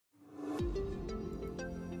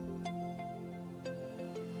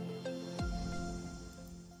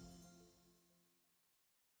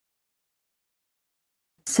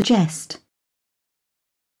Suggest.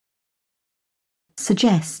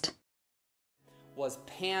 Suggest. Was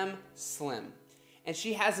Pam Slim. And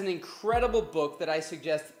she has an incredible book that I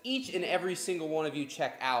suggest each and every single one of you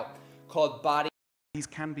check out called Body. These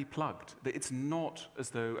can be plugged. It's not as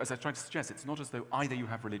though, as I tried to suggest, it's not as though either you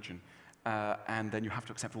have religion and then you have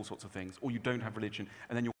to accept all sorts of things, or you don't have religion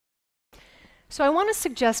and then you're... So I want to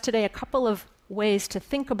suggest today a couple of ways to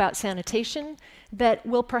think about sanitation that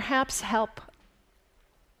will perhaps help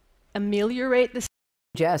ameliorate this.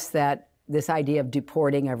 Suggest that this idea of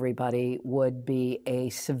deporting everybody would be a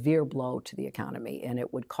severe blow to the economy, and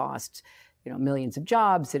it would cost, millions of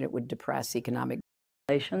jobs, and it would depress economic.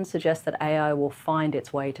 Suggests that AI will find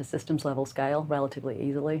its way to systems level scale relatively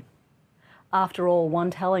easily. After all, one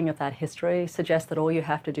telling of that history suggests that all you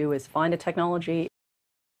have to do is find a technology.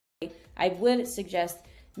 I would suggest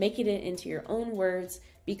making it into your own words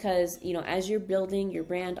because, as you're building your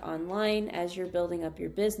brand online, as you're building up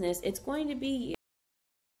your business, it's going to be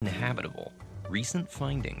inhabitable. Recent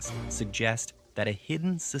findings suggest that a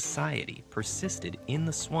hidden society persisted in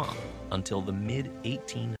the swamp until the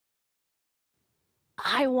mid-1800s.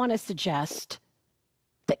 I want to suggest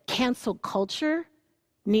that cancel culture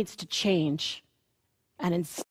needs to change, and instead